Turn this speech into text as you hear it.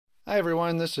Hi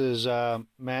everyone, this is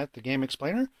Matt, the Game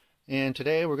Explainer, and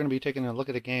today we're going to be taking a look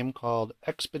at a game called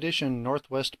Expedition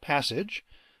Northwest Passage.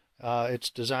 It's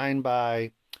designed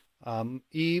by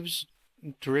Yves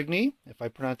Drigny, if I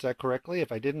pronounced that correctly.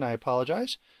 If I didn't, I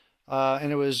apologize. And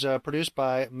it was produced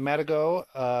by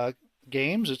Matagot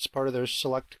Games. It's part of their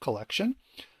Select collection.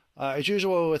 As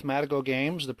usual with Matagot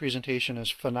Games, the presentation is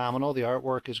phenomenal. The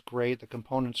artwork is great. The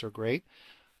components are great.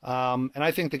 And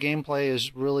I think the gameplay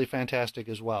is really fantastic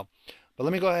as well. But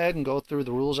let me go ahead and go through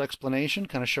the rules explanation,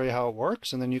 kind of show you how it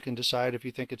works, and then you can decide if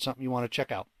you think it's something you want to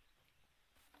check out.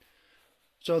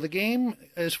 So the game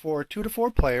is for 2 to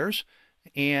 4 players,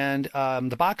 and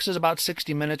the box is about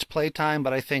 60 minutes playtime,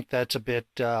 but I think that's a bit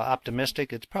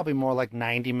optimistic. It's probably more like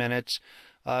 90 minutes.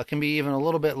 Can be even a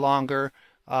little bit longer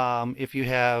if you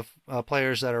have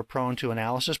players that are prone to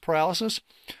analysis paralysis.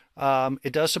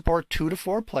 It does support 2 to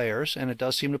 4 players, and it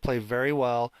does seem to play very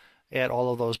well at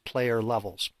all of those player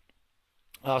levels.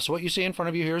 So what you see in front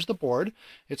of you here is the board.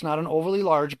 It's not an overly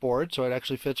large board, so it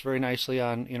actually fits very nicely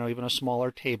on even a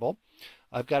smaller table.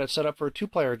 I've got it set up for a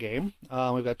 2-player game.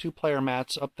 We've got 2 player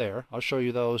mats up there. I'll show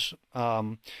you those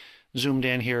zoomed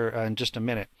in here in just a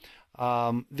minute.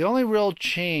 The only real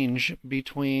change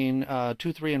between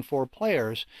 2, 3, and 4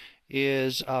 players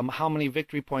is how many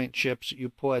victory point chips you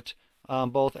put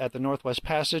both at the Northwest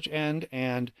Passage end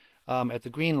and at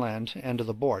the Greenland end of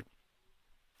the board.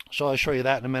 So I'll show you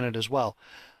that in a minute as well.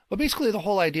 But basically the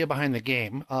whole idea behind the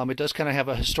game, it does kind of have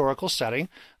a historical setting.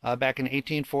 Back in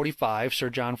 1845, Sir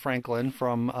John Franklin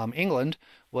from England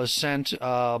was sent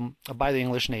by the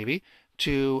English Navy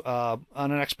to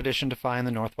on an expedition to find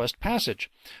the Northwest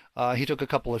Passage. He took a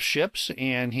couple of ships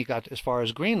and he got as far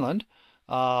as Greenland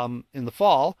in the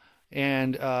fall,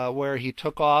 and where he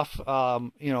took off,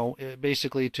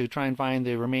 basically to try and find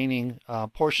the remaining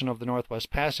portion of the Northwest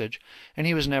Passage, and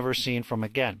he was never seen from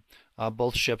again.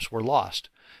 Both ships were lost.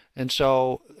 And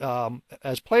so,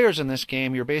 as players in this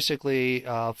game, you're basically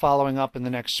following up in the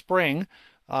next spring,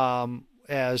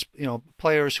 as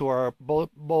players who are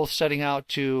both setting out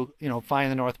to find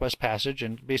the Northwest Passage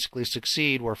and basically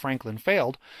succeed where Franklin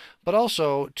failed, but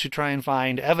also to try and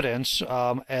find evidence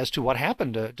as to what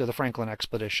happened to the Franklin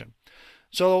expedition.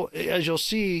 So as you'll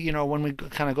see, when we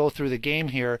kind of go through the game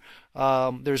here,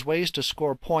 there's ways to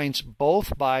score points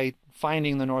both by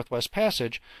finding the Northwest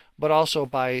Passage, but also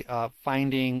by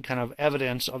finding kind of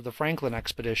evidence of the Franklin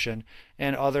expedition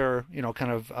and other,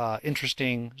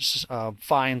 interesting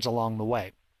finds along the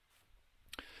way.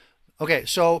 Okay,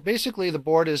 so basically the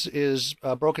board is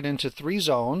broken into 3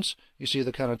 zones. You see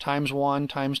the kind of ×1,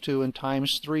 ×2, and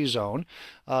 ×3 zone.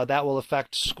 That will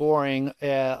affect scoring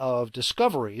of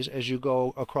discoveries as you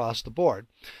go across the board.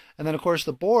 And then, of course,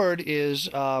 the board is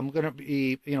going to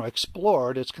be,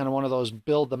 explored. It's kind of one of those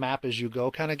build the map as you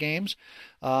go kind of games.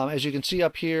 As you can see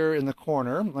up here in the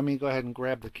corner, let me go ahead and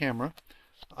grab the camera.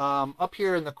 Up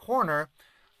here in the corner,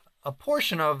 a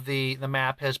portion of the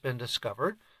map has been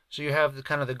discovered. So you have the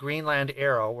kind of the Greenland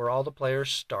arrow where all the players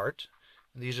start.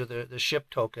 These are the ship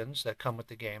tokens that come with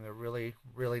the game. They're really,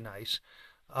 really nice.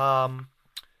 So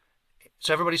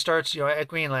everybody starts at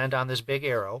Greenland on this big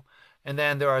arrow. And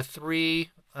then there are 3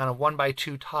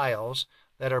 1x2 tiles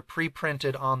that are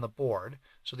pre-printed on the board.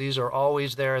 So these are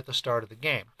always there at the start of the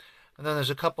game. And then there's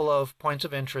a couple of points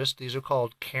of interest. These are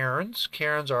called cairns.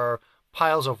 Cairns are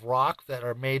piles of rock that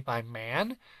are made by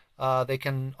man. They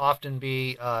can often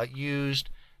be used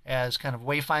as kind of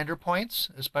wayfinder points,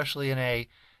 especially in a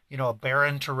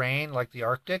barren terrain like the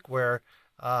Arctic, where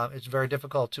it's very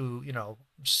difficult to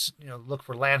look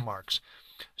for landmarks.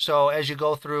 So as you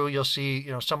go through, you'll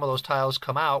see some of those tiles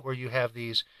come out where you have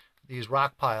these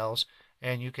rock piles,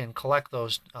 and you can collect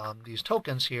those these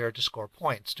tokens here to score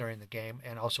points during the game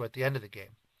and also at the end of the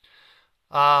game.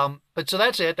 But so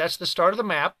that's it. That's the start of the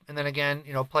map, and then again,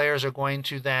 players are going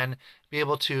to then be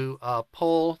able to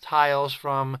pull tiles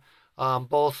from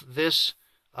both this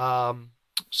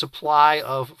supply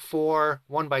of 4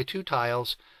 1x2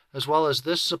 tiles, as well as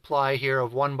this supply here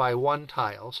of 1x1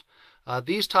 tiles.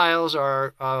 These tiles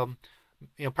are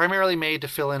primarily made to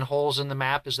fill in holes in the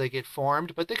map as they get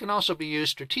formed, but they can also be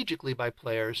used strategically by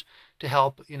players to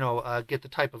help get the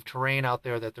type of terrain out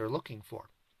there that they're looking for.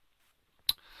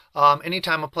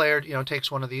 Anytime a player takes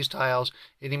one of these tiles,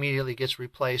 it immediately gets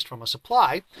replaced from a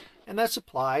supply, and that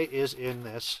supply is in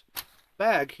this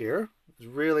bag here. It's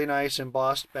really nice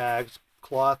embossed bag,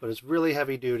 cloth, but it's really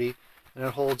heavy duty, and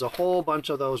it holds a whole bunch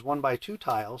of those 1x2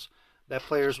 tiles that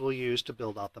players will use to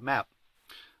build out the map.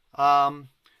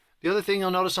 The other thing you'll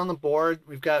notice on the board,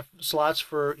 we've got slots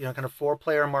for kind of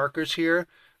 4-player markers here.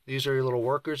 These are your little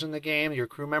workers in the game, your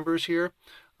crew members here.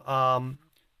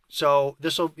 So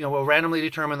this will, will randomly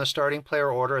determine the starting player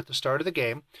order at the start of the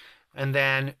game. And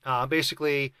then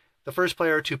basically the first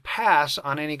player to pass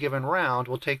on any given round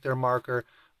will take their marker,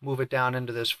 move it down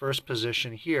into this first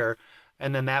position here,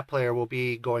 and then that player will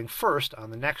be going first on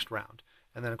the next round.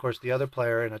 And then, of course, the other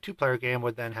player in a two-player game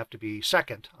would then have to be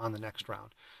second on the next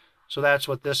round. So that's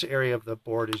what this area of the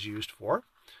board is used for.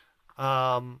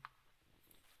 Finally,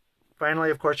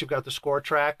 of course, you've got the score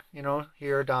track,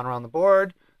 here down around the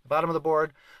board, the bottom of the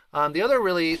board. The other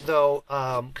really, though,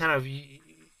 kind of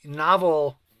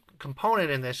novel component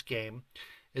in this game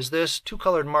is this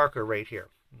two-colored marker right here.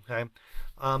 Okay,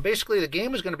 basically, the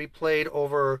game is going to be played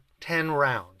over 10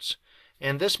 rounds.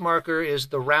 And this marker is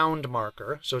the round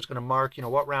marker, so it's going to mark,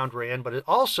 what round we're in, but it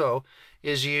also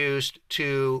is used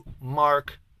to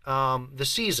mark the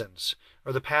seasons,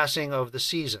 or the passing of the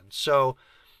seasons. So,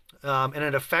 and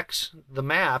it affects the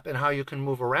map and how you can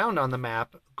move around on the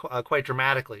map quite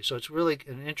dramatically. So it's really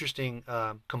an interesting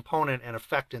component and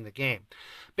effect in the game.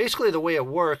 Basically, the way it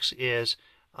works is,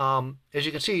 as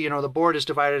you can see, the board is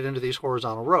divided into these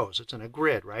horizontal rows. It's in a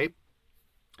grid, right?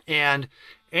 And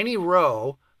any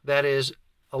row that is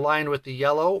aligned with the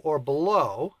yellow or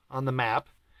below on the map,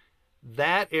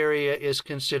 that area is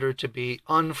considered to be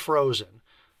unfrozen.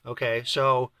 Okay,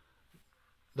 so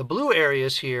the blue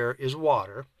areas here is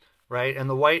water, right? And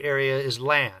the white area is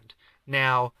land.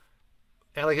 Now,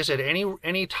 like I said,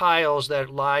 any tiles that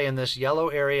lie in this yellow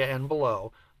area and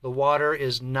below, the water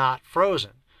is not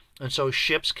frozen. And so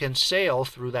ships can sail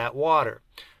through that water.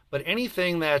 But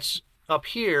anything that's up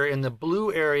here in the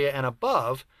blue area and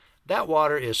above, that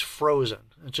water is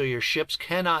frozen. And so your ships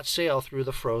cannot sail through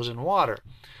the frozen water.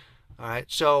 All right,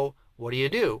 so what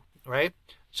do, right?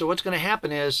 So what's going to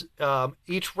happen is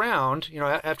each round,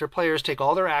 after players take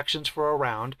all their actions for a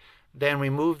round, then we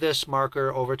move this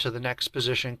marker over to the next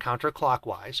position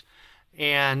counterclockwise.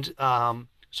 And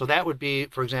so that would be,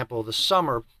 for example, the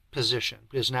summer position,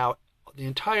 because now the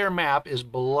entire map is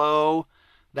below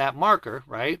that marker,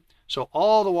 right? So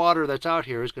all the water that's out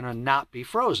here is going to not be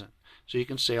frozen. So you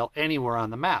can sail anywhere on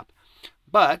the map.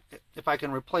 But if I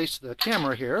can replace the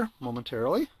camera here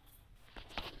momentarily.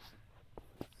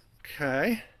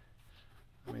 Okay.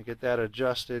 Let me get that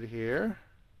adjusted here.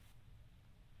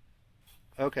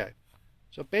 Okay.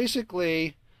 So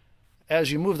basically,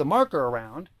 as you move the marker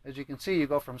around, as you can see, you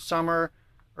go from summer,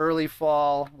 early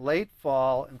fall, late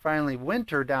fall, and finally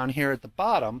winter down here at the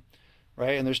bottom,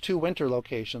 right? And there's two winter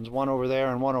locations, one over there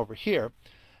and one over here.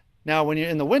 Now, when you're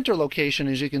in the winter location,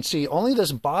 as you can see, only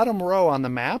this bottom row on the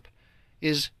map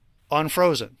is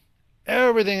unfrozen.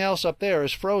 Everything else up there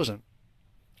is frozen.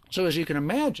 So as you can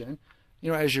imagine,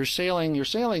 as you're sailing your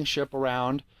sailing ship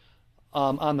around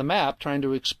on the map, trying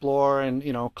to explore and,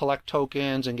 collect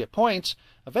tokens and get points,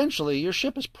 eventually your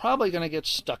ship is probably going to get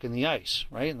stuck in the ice,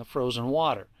 right, in the frozen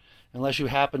water, unless you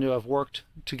happen to have worked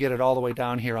to get it all the way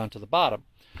down here onto the bottom.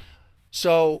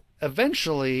 So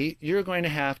eventually you're going to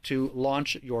have to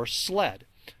launch your sled.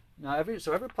 Now, every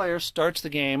player starts the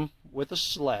game with a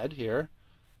sled here.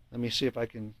 Let me see if I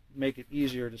can make it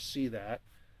easier to see that.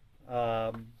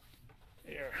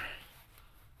 Here.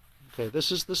 Okay,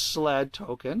 this is the sled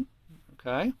token.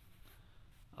 Okay.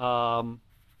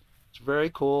 It's very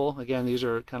cool. Again, these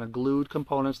are kind of glued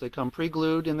components. They come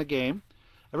pre-glued in the game.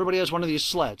 Everybody has one of these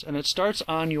sleds, and it starts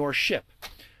on your ship.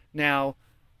 Now,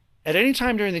 at any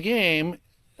time during the game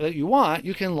that you want,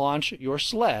 you can launch your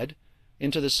sled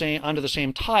onto the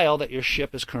same tile that your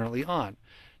ship is currently on.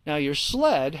 Now, your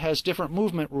sled has different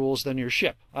movement rules than your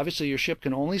ship. Obviously, your ship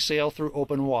can only sail through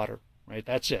open water, right?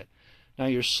 That's it. Now,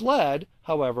 your sled,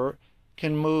 however,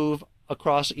 can move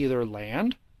across either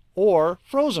land or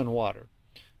frozen water.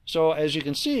 So as you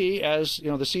can see, as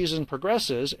the season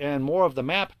progresses and more of the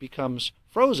map becomes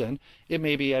frozen, it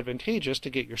may be advantageous to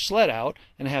get your sled out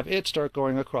and have it start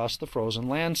going across the frozen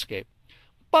landscape.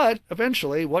 But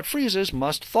eventually, what freezes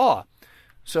must thaw.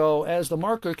 So as the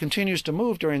marker continues to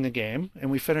move during the game, and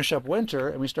we finish up winter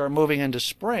and we start moving into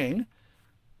spring,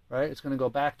 right? It's going to go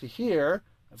back to here.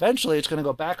 Eventually, it's going to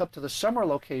go back up to the summer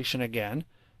location again,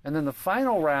 and then the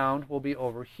final round will be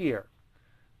over here.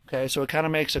 Okay, so it kind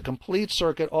of makes a complete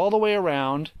circuit all the way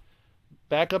around,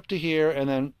 back up to here, and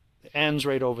then ends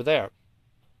right over there.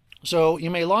 So you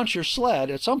may launch your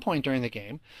sled at some point during the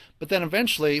game, but then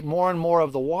eventually more and more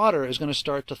of the water is going to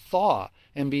start to thaw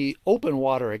and be open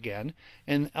water again.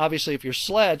 And obviously if your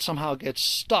sled somehow gets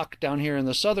stuck down here in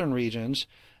the southern regions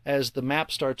as the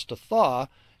map starts to thaw,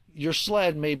 your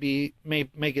sled may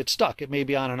get stuck. It may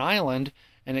be on an island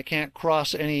and it can't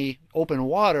cross any open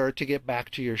water to get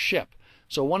back to your ship.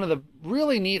 So one of the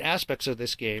really neat aspects of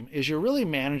this game is you're really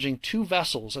managing two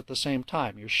vessels at the same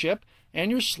time, your ship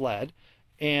and your sled,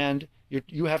 and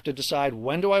you have to decide,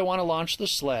 when do I want to launch the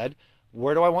sled?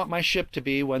 Where do I want my ship to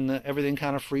be when everything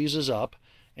kind of freezes up?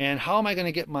 And how am I going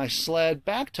to get my sled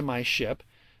back to my ship?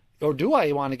 Or do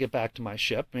I want to get back to my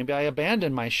ship? Maybe I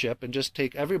abandon my ship and just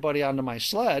take everybody onto my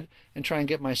sled and try and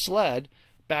get my sled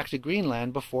back to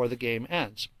Greenland before the game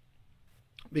ends.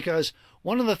 Because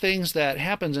one of the things that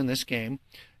happens in this game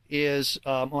is,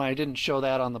 well, I didn't show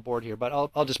that on the board here, but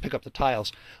I'll just pick up the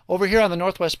tiles. Over here on the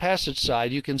Northwest Passage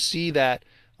side, you can see that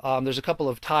there's a couple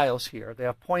of tiles here. They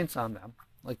have points on them,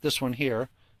 like this one here,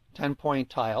 10-point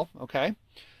tile, okay?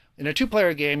 In a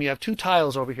two-player game, you have two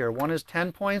tiles over here. One is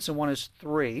 10 points and one is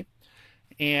 3.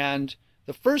 And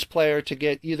the first player to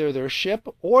get either their ship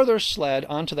or their sled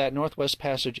onto that Northwest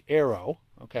Passage arrow,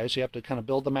 okay, so you have to kind of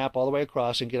build the map all the way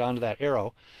across and get onto that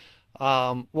arrow,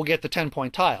 will get the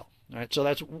 10-point tile. All right, so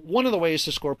that's one of the ways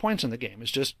to score points in the game,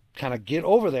 is just kind of get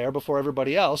over there before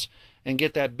everybody else and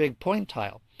get that big point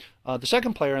tile. The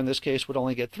second player in this case would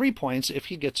only get 3 points if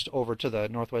he gets over to the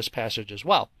Northwest Passage as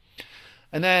well.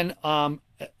 And then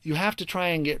you have to try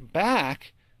and get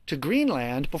back to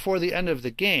Greenland before the end of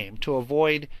the game to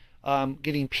avoid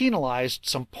getting penalized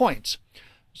some points.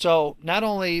 So not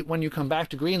only when you come back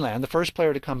to Greenland, the first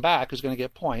player to come back is going to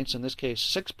get points, in this case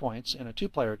 6 points in a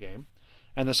two-player game,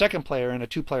 and the second player in a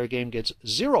two-player game gets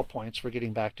 0 points for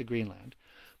getting back to Greenland.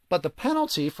 But the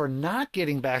penalty for not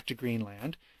getting back to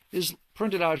Greenland is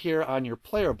printed out here on your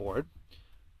player board.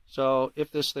 So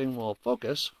if this thing will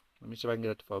focus, let me see if I can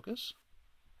get it to focus.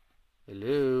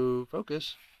 Hello,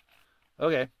 focus.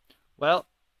 Okay, well,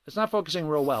 it's not focusing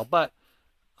real well, but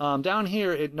down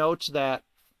here it notes that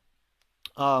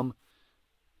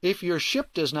if your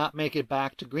ship does not make it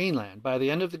back to Greenland by the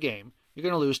end of the game, you're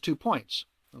going to lose 2 points,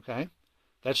 okay?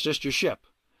 That's just your ship.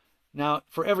 Now,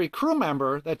 for every crew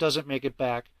member that doesn't make it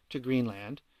back to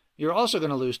Greenland, you're also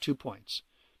going to lose 2 points.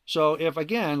 So if,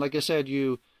 again, like I said,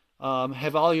 you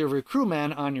have all your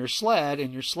crewmen on your sled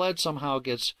and your sled somehow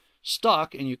gets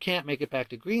stuck and you can't make it back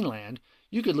to Greenland,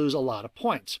 you could lose a lot of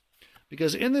points.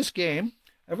 Because in this game,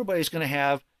 everybody's going to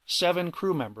have 7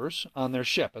 crew members on their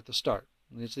ship at the start.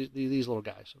 These little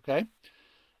guys, okay?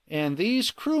 And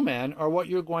these crewmen are what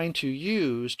you're going to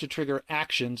use to trigger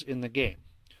actions in the game.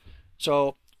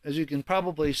 So, as you can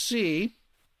probably see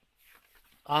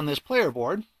on this player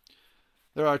board,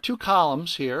 there are 2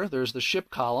 columns here. There's the ship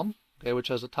column, okay, which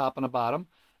has a top and a bottom,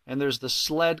 and there's the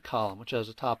sled column, which has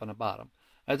a top and a bottom.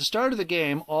 At the start of the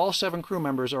game, all 7 crew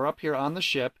members are up here on the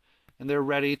ship, and they're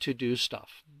ready to do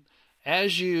stuff.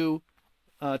 As you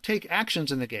take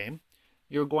actions in the game,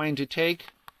 you're going to take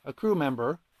a crew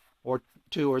member, or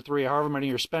 2 or 3, however many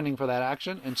you're spending for that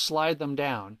action, and slide them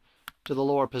down to the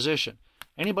lower position.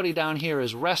 Anybody down here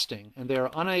is resting, and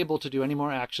they're unable to do any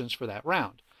more actions for that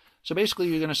round. So basically,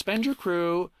 you're going to spend your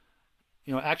crew,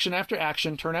 action after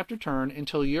action, turn after turn,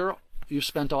 until you've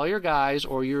spent all your guys,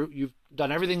 or you've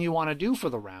done everything you want to do for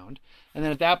the round. And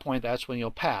then at that point, that's when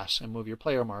you'll pass and move your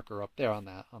player marker up there on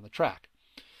the track.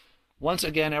 Once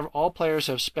again, all players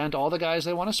have spent all the guys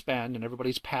they want to spend, and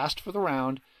everybody's passed for the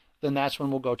round, then that's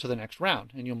when we'll go to the next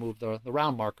round, and you'll move the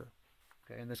round marker.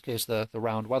 Okay, in this case, the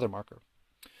round weather marker.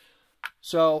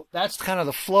 So that's kind of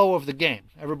the flow of the game.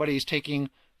 Everybody's taking,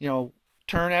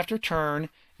 turn after turn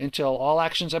until all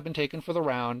actions have been taken for the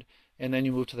round, and then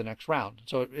you move to the next round.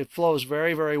 So it flows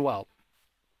very, very well.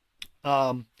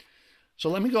 So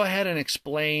let me go ahead and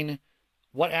explain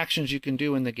what actions you can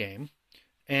do in the game,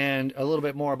 and a little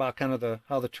bit more about kind of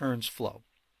how the turns flow.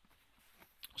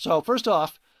 So first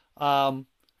off,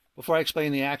 before I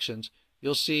explain the actions,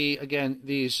 you'll see again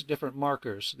these different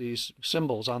markers, these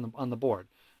symbols on the board.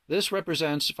 This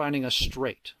represents finding a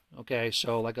strait. Okay,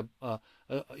 so like a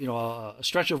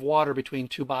stretch of water between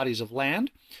 2 bodies of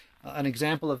land. An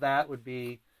example of that would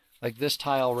be like this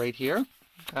tile right here.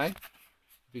 Okay,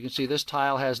 you can see this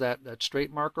tile has that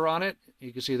strait marker on it.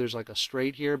 You can see there's like a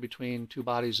strait here between 2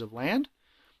 bodies of land.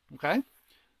 Okay,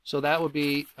 so that would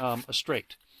be a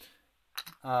strait.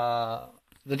 The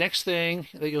next thing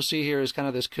that you'll see here is kind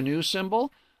of this canoe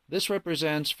symbol. This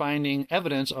represents finding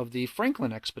evidence of the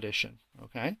Franklin expedition.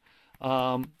 Okay,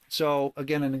 so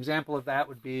again, an example of that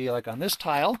would be like on this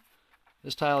tile.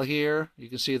 This tile here, you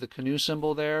can see the canoe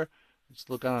symbol there. It's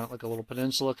kind of like a little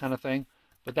peninsula kind of thing.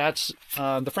 But that's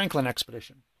the Franklin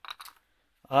expedition.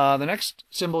 The next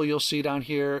symbol you'll see down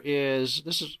here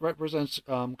represents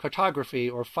cartography,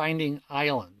 or finding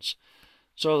islands.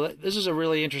 So this is a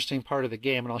really interesting part of the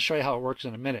game, and I'll show you how it works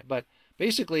in a minute. But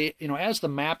basically, as the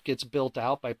map gets built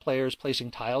out by players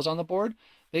placing tiles on the board,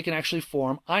 they can actually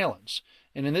form islands.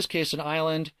 And in this case, an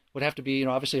island would have to be,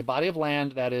 obviously a body of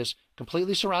land that is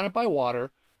completely surrounded by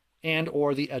water and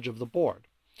or the edge of the board.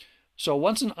 So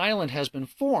once an island has been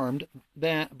formed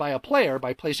then by a player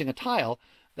by placing a tile,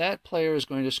 that player is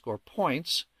going to score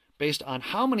points based on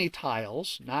how many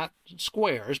tiles, not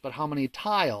squares, but how many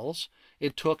tiles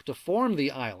it took to form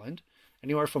the island,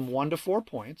 anywhere from 1 to 4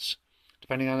 points,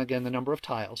 depending on, again, the number of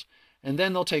tiles. And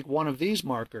then they'll take one of these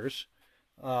markers,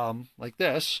 like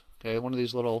this, okay, one of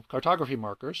these little cartography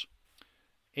markers,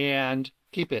 and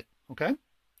keep it, okay?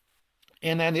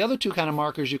 And then the other two kind of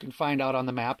markers you can find out on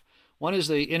the map. One is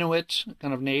the Inuit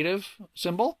kind of native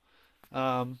symbol.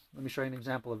 Let me show you an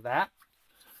example of that.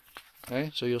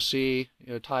 Okay, so you'll see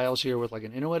tiles here with like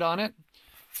an Inuit on it.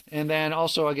 And then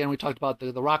also, again, we talked about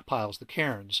the rock piles, the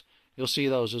cairns. You'll see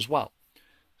those as well.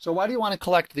 So why do you want to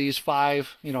collect these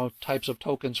 5, types of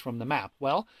tokens from the map?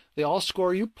 Well, they all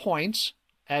score you points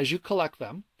as you collect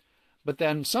them. But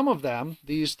then some of them,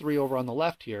 these 3 over on the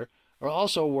left here, are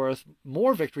also worth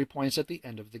more victory points at the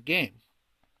end of the game.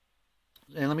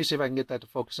 And let me see if I can get that to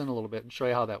focus in a little bit and show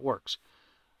you how that works.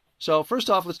 So first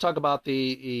off, let's talk about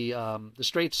the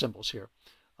straight symbols here.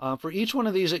 For each one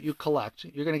of these that you collect,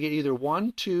 you're going to get either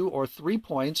 1, 2, or 3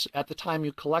 points at the time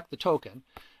you collect the token.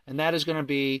 And that is going to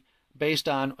be based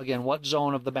on, again, what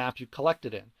zone of the map you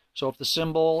collected in. So if the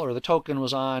symbol or the token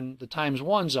was on the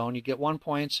 ×1 zone, you get 1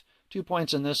 point, 2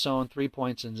 points in this zone, 3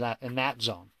 points in that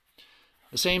zone.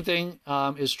 The same thing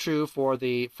is true for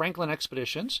the Franklin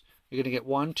expeditions. You're going to get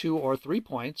 1, 2, or 3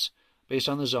 points based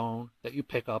on the zone that you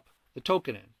pick up the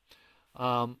token in.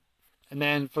 And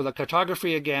then for the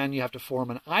cartography, again, you have to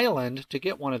form an island to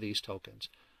get one of these tokens.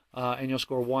 And you'll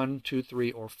score 1, 2,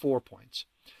 3, or 4 points.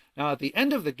 Now, at the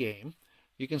end of the game,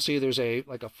 you can see there's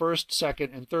like a first,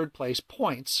 second, and third place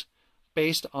points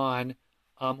based on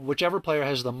whichever player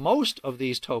has the most of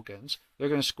these tokens. They're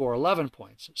going to score 11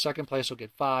 points. Second place will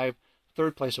get 5.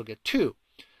 Third place will get 2.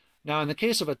 Now, in the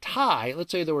case of a tie,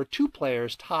 let's say there were 2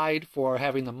 players tied for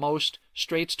having the most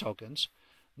straights tokens.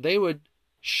 They would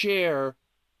share,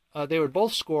 they would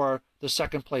both score the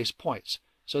second place points.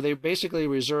 So they basically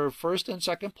reserve first and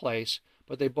second place,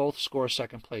 but they both score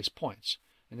second place points.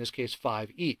 In this case,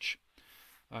 5 each.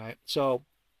 All right, so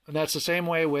and that's the same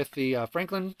way with the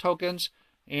Franklin tokens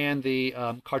and the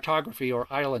cartography or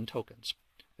island tokens.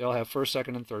 They all have first,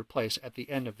 second, and third place at the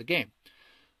end of the game.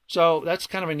 So that's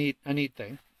kind of a neat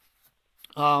thing.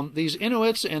 These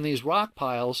Inuits and these rock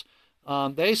piles,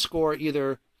 they score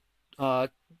either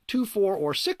 2, 4,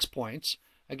 or 6 points,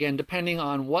 again, depending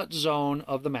on what zone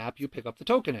of the map you pick up the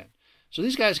token in. So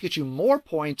these guys get you more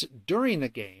points during the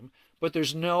game, but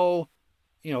there's no,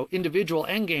 individual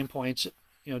endgame points,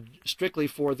 strictly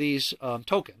for these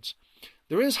tokens.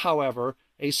 There is, however,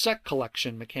 a set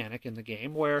collection mechanic in the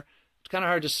game where it's kind of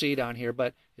hard to see down here,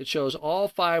 but it shows all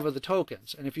 5 of the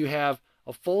tokens. And if you have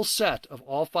a full set of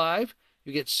all 5,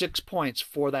 you get 6 points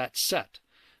for that set.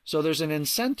 So there's an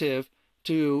incentive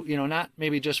to, not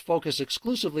maybe just focus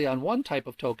exclusively on one type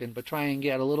of token, but try and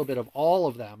get a little bit of all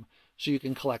of them so you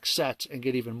can collect sets and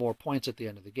get even more points at the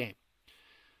end of the game.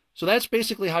 So that's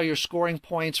basically how you're scoring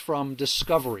points from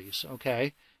discoveries,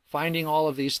 okay? Finding all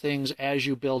of these things as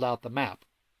you build out the map.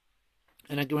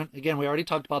 And again, we already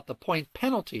talked about the point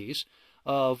penalties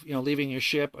of, leaving your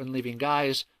ship and leaving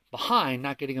guys behind,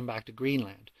 not getting them back to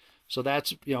Greenland. So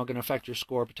that's, going to affect your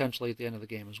score potentially at the end of the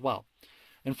game as well.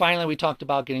 And finally, we talked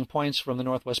about getting points from the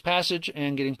Northwest Passage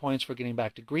and getting points for getting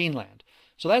back to Greenland.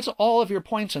 So that's all of your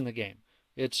points in the game.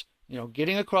 It's,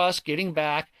 getting across, getting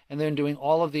back, and then doing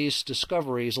all of these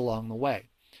discoveries along the way.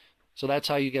 So that's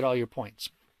how you get all your points.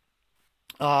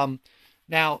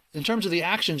 Now, in terms of the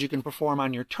actions you can perform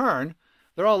on your turn,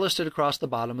 they're all listed across the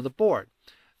bottom of the board.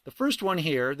 The first one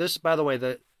here, this, by the way,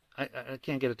 I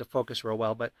can't get it to focus real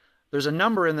well, but there's a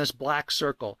number in this black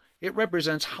circle. It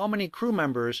represents how many crew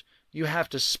members you have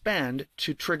to spend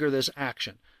to trigger this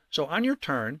action. So on your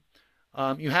turn,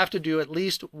 you have to do at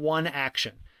least one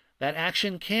action. That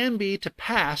action can be to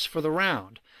pass for the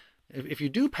round. If you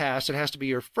do pass, it has to be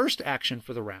your first action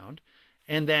for the round,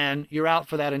 and then you're out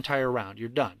for that entire round. You're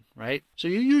done, right? So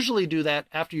you usually do that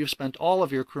after you've spent all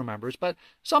of your crew members, but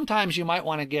sometimes you might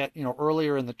want to get,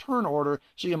 earlier in the turn order,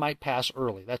 so you might pass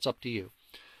early. That's up to you.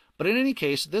 But in any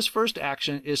case, this first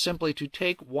action is simply to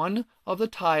take one of the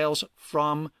tiles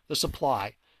from the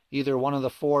supply, either one of the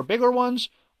 4 bigger ones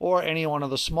or any one of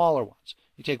the smaller ones.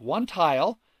 You take one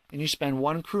tile and you spend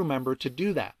 1 crew member to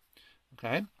do that,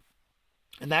 okay?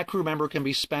 And that crew member can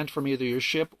be spent from either your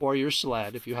ship or your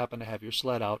sled if you happen to have your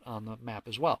sled out on the map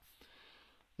as well.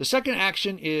 The second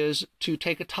action is to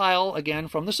take a tile again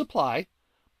from the supply,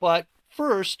 but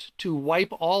first to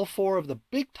wipe all 4 of the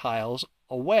big tiles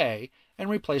away and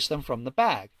replace them from the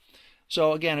bag.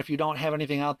 So again, if you don't have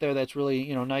anything out there that's really,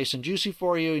 nice and juicy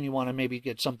for you and you want to maybe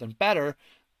get something better,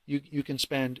 you can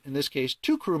spend, in this case,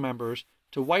 2 crew members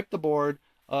to wipe the board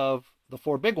of the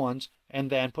 4 big ones and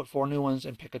then put 4 new ones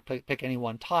and pick any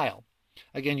one tile.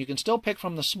 Again, you can still pick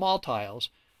from the small tiles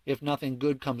if nothing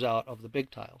good comes out of the big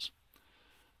tiles.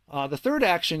 The third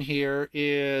action here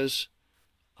is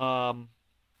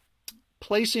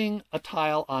placing a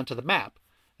tile onto the map.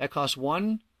 That costs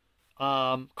 1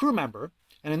 crew member,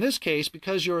 and in this case,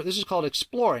 because this is called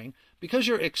exploring, because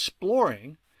you're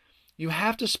exploring, you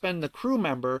have to spend the crew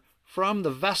member from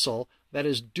the vessel that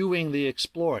is doing the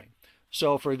exploring.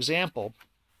 So, for example,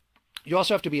 you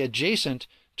also have to be adjacent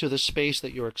to the space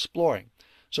that you're exploring.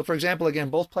 So, for example, again,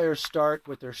 both players start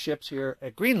with their ships here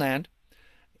at Greenland,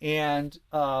 and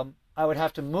I would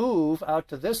have to move out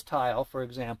to this tile, for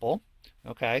example,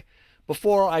 okay,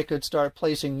 before I could start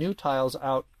placing new tiles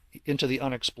out into the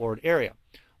unexplored area.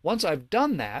 Once I've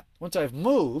done that, once I've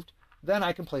moved, then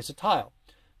I can place a tile.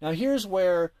 Now, here's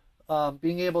where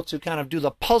being able to kind of do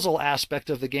the puzzle aspect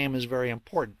of the game is very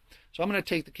important. So I'm going to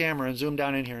take the camera and zoom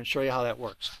down in here and show you how that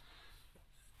works.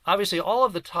 Obviously, all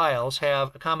of the tiles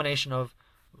have a combination of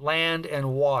land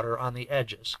and water on the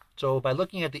edges. So by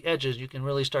looking at the edges, you can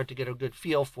really start to get a good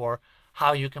feel for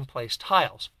how you can place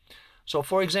tiles. So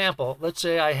for example, let's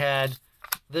say I had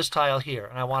this tile here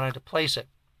and I wanted to place it.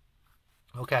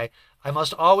 Okay, I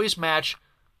must always match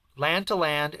land to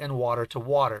land and water to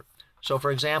water. So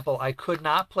for example, I could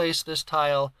not place this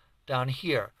tile down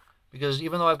here because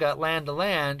even though I've got land to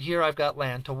land, here I've got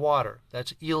land to water.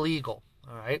 That's illegal.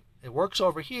 All right, it works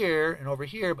over here and over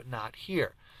here, but not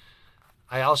here.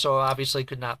 I also obviously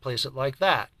could not place it like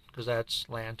that because that's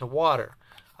land to water.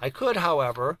 I could,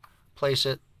 however, place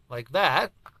it like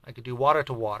that. I could do water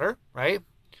to water, right?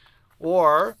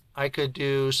 Or I could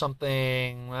do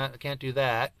something, I can't do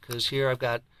that because here I've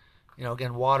got, you know,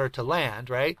 again, water to land,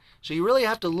 right? So you really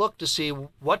have to look to see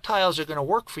what tiles are going to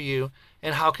work for you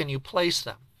and how can you place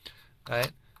them,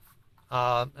 right?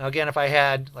 Again, if I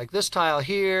had like this tile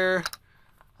here,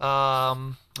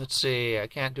 let's see, I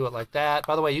can't do it like that.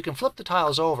 By the way, you can flip the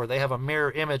tiles over. They have a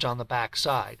mirror image on the back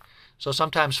side. So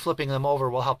sometimes flipping them over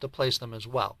will help to place them as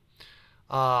well.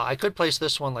 I could place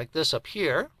this one like this up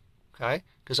here, okay,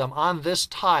 because I'm on this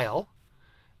tile.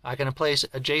 I can place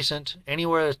adjacent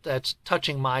anywhere that's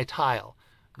touching my tile,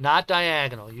 not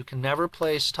diagonal. You can never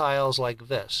place tiles like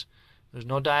this. There's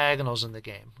no diagonals in the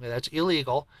game. That's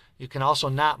illegal. You can also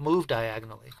not move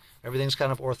diagonally. Everything's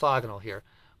kind of orthogonal here.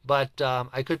 But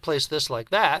I could place this like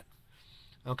that,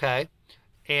 okay,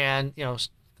 and you know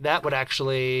that would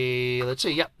actually, let's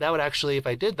see, yep, that would actually, if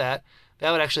I did that,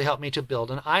 that would actually help me to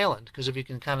build an island. Because if you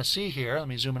can kind of see here, let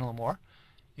me zoom in a little more.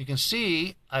 You can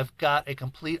see I've got a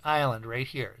complete island right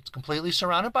here. It's completely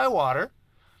surrounded by water.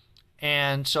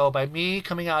 And so by me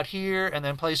coming out here and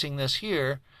then placing this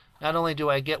here, not only do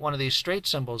I get one of these straight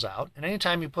symbols out, and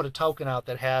anytime you put a token out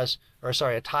that has, or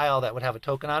sorry, a tile that would have a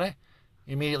token on it,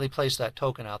 you immediately place that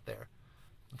token out there.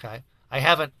 Okay? I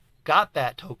haven't got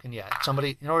that token yet.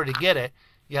 Somebody, in order to get it,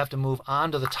 you have to move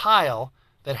onto the tile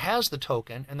that has the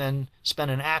token and then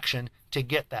spend an action to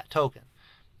get that token.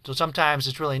 So sometimes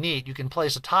it's really neat. You can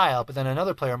place a tile, but then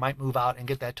another player might move out and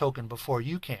get that token before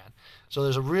you can. So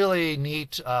there's a really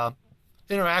neat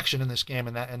interaction in this game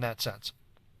in that sense.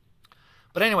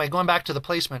 But anyway, going back to the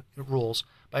placement rules,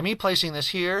 by me placing this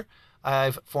here,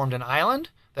 I've formed an island.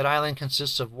 That island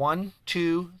consists of 1,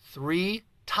 2, 3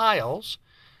 tiles,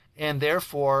 and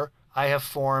therefore I have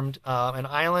formed an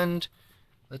island.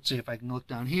 Let's see if I can look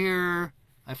down here.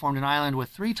 I formed an island with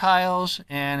 3 tiles,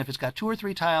 and if it's got 2 or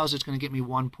 3 tiles, it's going to get me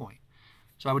 1 point.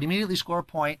 So I would immediately score a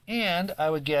point, and I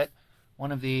would get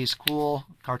one of these cool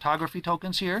cartography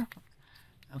tokens here.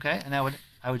 Okay, and I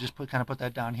would just kind of put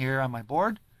that down here on my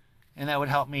board, and that would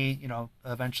help me, you know,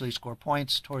 eventually score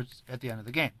points at the end of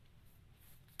the game.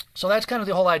 So that's kind of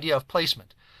the whole idea of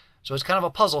placement. So it's kind of a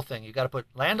puzzle thing. You've got to put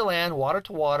land to land, water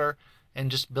to water,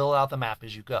 and just build out the map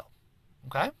as you go.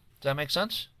 Okay? Does that make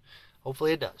sense?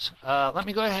 Hopefully it does. Let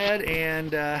me go ahead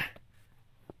and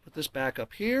put this back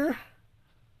up here.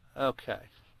 Okay.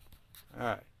 All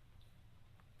right.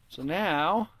 So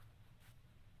now,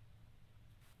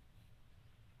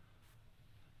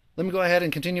 let me go ahead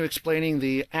and continue explaining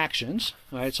the actions.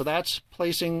 All right, so that's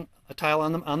placing a tile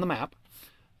on the map.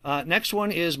 Next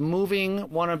one is moving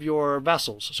one of your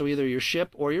vessels, so either your ship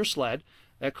or your sled.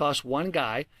 That costs 1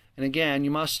 guy. And again,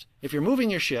 you must, if you're moving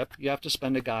your ship, you have to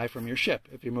spend a guy from your ship.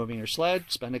 If you're moving your sled,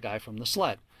 spend a guy from the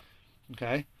sled.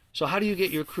 Okay? So how do you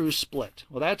get your crew split?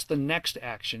 Well, that's the next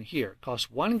action here. It costs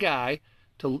 1 guy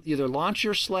to either launch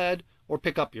your sled or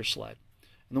pick up your sled.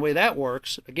 And the way that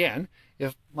works, again,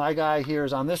 if my guy here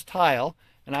is on this tile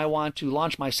and I want to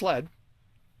launch my sled,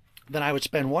 then I would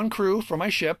spend 1 crew for my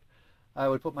ship, I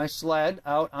would put my sled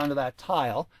out onto that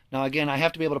tile. Now again, I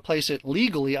have to be able to place it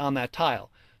legally on that tile.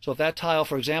 So if that tile,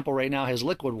 for example, right now has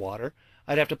liquid water,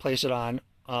 I'd have to place it on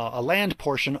a land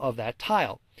portion of that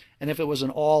tile. And if it was an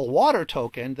all-water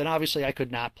token, then obviously I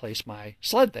could not place my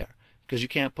sled there, because you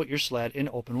can't put your sled in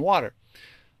open water.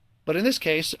 But in this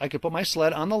case, I could put my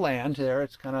sled on the land there.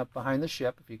 It's kind of behind the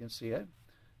ship, if you can see it.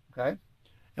 Okay.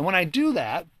 And when I do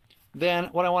that, then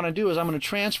what I want to do is I'm going to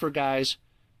transfer guys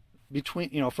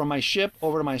between, from my ship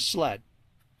over to my sled.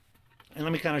 And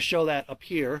let me kind of show that up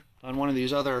here on one of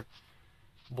these other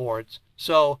boards.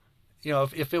 So,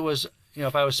 if it was,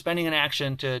 if I was spending an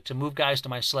action to move guys to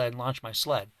my sled and launch my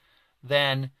sled,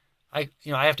 then I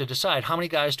have to decide how many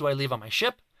guys do I leave on my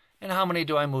ship and how many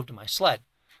do I move to my sled.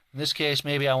 In this case,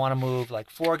 maybe I want to move like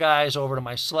 4 guys over to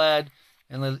my sled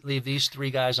and leave these 3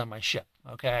 guys on my ship.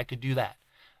 Okay, I could do that.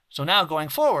 So now going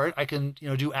forward, I can,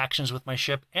 do actions with my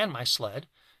ship and my sled,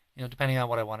 depending on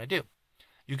what I want to do.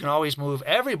 You can always move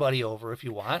everybody over if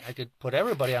you want. I could put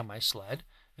everybody on my sled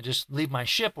and just leave my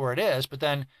ship where it is. But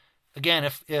then, again,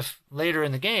 if later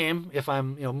in the game, if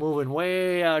I'm, moving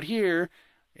way out here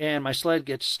and my sled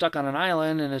gets stuck on an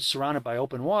island and it's surrounded by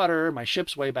open water, my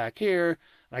ship's way back here,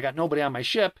 and I got nobody on my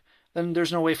ship, then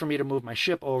there's no way for me to move my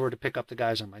ship over to pick up the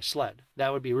guys on my sled.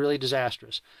 That would be really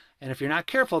disastrous. And if you're not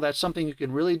careful, that's something you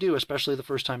can really do, especially the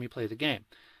first time you play the game.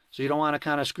 So you don't want to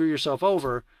kind of screw yourself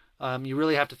over. You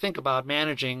really have to think about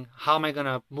managing how am I going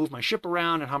to move my ship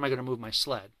around and how am I going to move my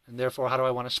sled. And therefore, how do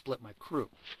I want to split my crew?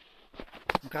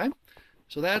 Okay?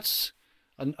 So that's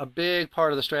a big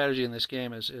part of the strategy in this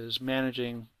game is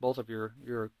managing both of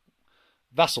your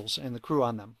vessels and the crew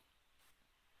on them.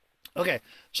 Okay,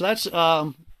 so that's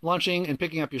launching and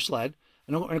picking up your sled.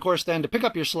 And of course, then to pick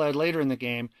up your sled later in the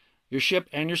game, your ship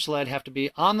and your sled have to be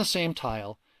on the same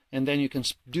tile, and then you can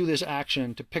do this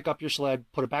action to pick up your sled,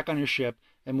 put it back on your ship,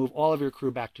 and move all of your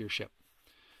crew back to your ship.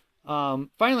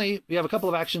 Finally, we have a couple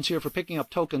of actions here for picking up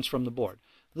tokens from the board.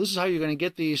 This is how you're going to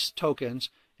get these tokens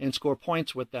and score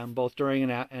points with them both during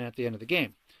and at the end of the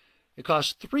game. It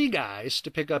costs 3 guys to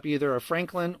pick up either a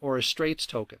Franklin or a Straits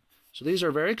token. So these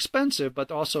are very expensive,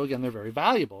 but also, again, they're very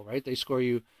valuable, right? They score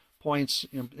you points,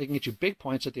 they can get you big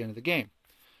points at the end of the game.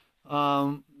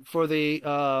 For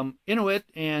the Inuit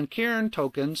and Cairn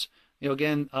tokens,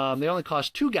 again, they only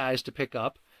cost 2 guys to pick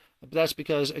up. But that's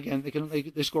because, again,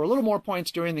 they score a little more points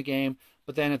during the game,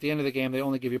 but then at the end of the game, they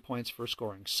only give you points for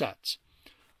scoring sets.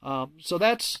 So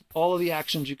that's all of the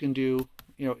actions you can do,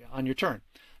 on your turn.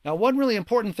 Now, one really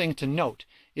important thing to note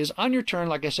is on your turn,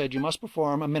 like I said, you must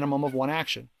perform a minimum of 1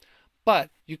 action. But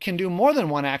you can do more than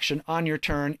 1 action on your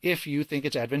turn if you think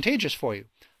it's advantageous for you.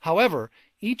 However,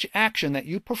 each action that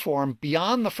you perform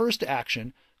beyond the first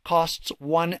action costs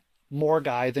 1 more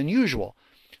guy than usual.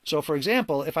 So, for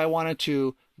example, if I wanted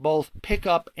to both pick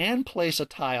up and place a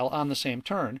tile on the same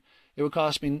turn, it would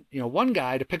cost me, 1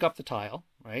 guy to pick up the tile,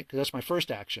 right? Because that's my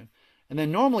first action. And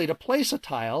then normally to place a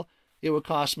tile, it would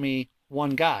cost me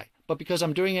 1 guy. But because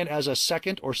I'm doing it as a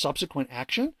second or subsequent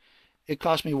action, it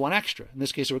cost me 1 extra. In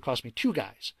this case, it would cost me 2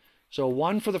 guys. So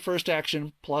 1 for the first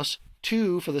action plus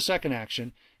 2 for the second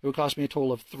action. It would cost me a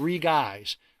total of 3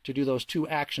 guys to do those 2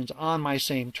 actions on my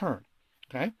same turn.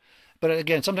 Okay? But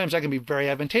again, sometimes that can be very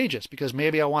advantageous because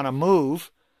maybe I want to move,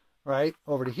 right,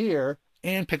 over to here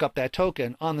and pick up that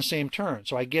token on the same turn.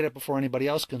 So I get it before anybody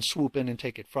else can swoop in and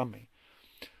take it from me.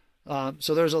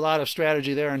 So there's a lot of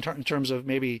strategy there in terms of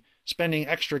maybe spending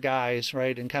extra guys,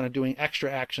 right, and kind of doing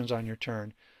extra actions on your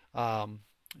turn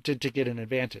to get an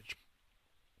advantage.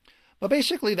 But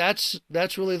basically, that's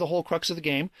really the whole crux of the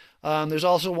game. There's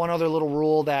also one other little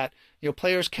rule that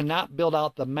players cannot build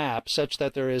out the map such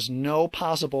that there is no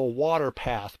possible water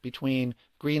path between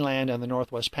Greenland and the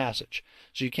Northwest Passage.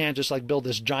 So you can't just build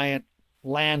this giant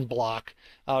land block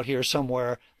out here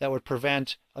somewhere that would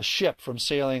prevent a ship from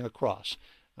sailing across.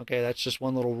 Okay, that's just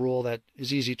one little rule that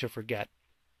is easy to forget.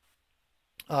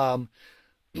 Other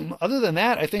than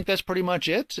that, I think that's pretty much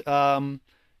it. The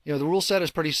rule set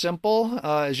is pretty simple,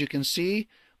 as you can see,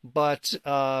 but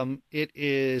it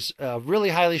is a really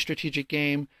highly strategic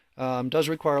game. Does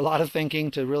require a lot of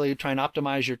thinking to really try and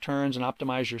optimize your turns and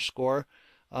optimize your score,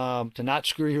 to not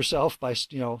screw yourself by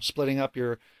splitting up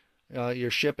your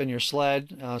ship and your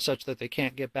sled such that they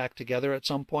can't get back together at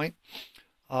some point.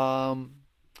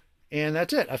 And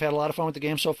that's it. I've had a lot of fun with the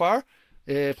game so far.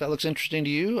 If that looks interesting to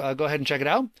you, go ahead and check it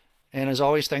out. And as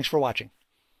always, thanks for watching.